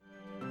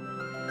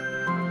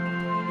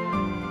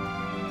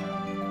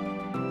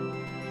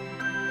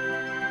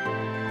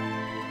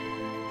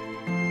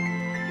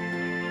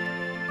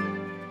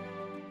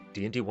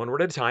D&D one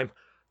word at a time.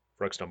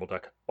 Rug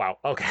Stumbleduck. Wow.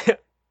 Okay.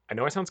 I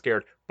know I sound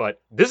scared,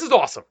 but this is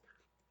awesome.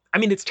 I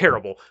mean, it's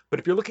terrible, but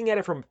if you're looking at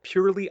it from a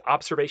purely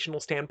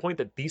observational standpoint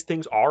that these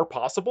things are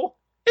possible,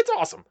 it's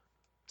awesome.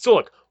 So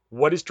look,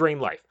 what is Drain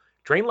Life?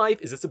 Drain Life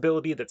is this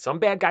ability that some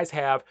bad guys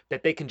have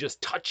that they can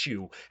just touch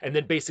you and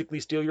then basically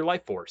steal your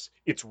life force.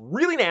 It's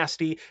really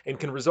nasty and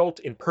can result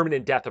in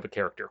permanent death of a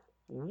character.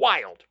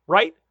 Wild,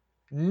 right?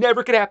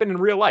 Never could happen in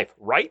real life,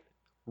 right?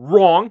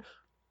 Wrong.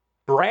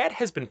 Brad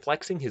has been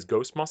flexing his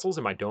ghost muscles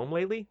in my dome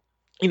lately.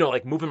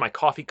 Like moving my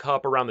coffee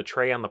cup around the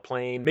tray on the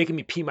plane, making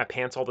me pee my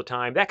pants all the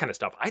time, that kind of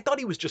stuff. I thought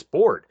he was just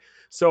bored,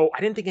 so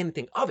I didn't think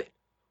anything of it.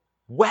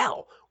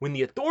 Well, when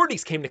the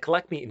authorities came to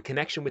collect me in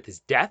connection with his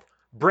death,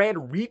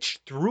 Brad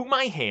reached through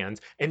my hands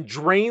and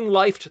drain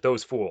life to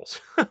those fools.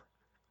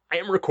 I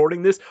am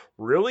recording this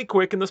really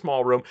quick in the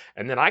small room,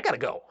 and then I gotta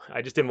go.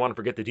 I just didn't want to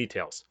forget the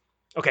details.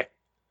 Okay,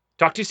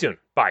 talk to you soon.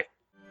 Bye.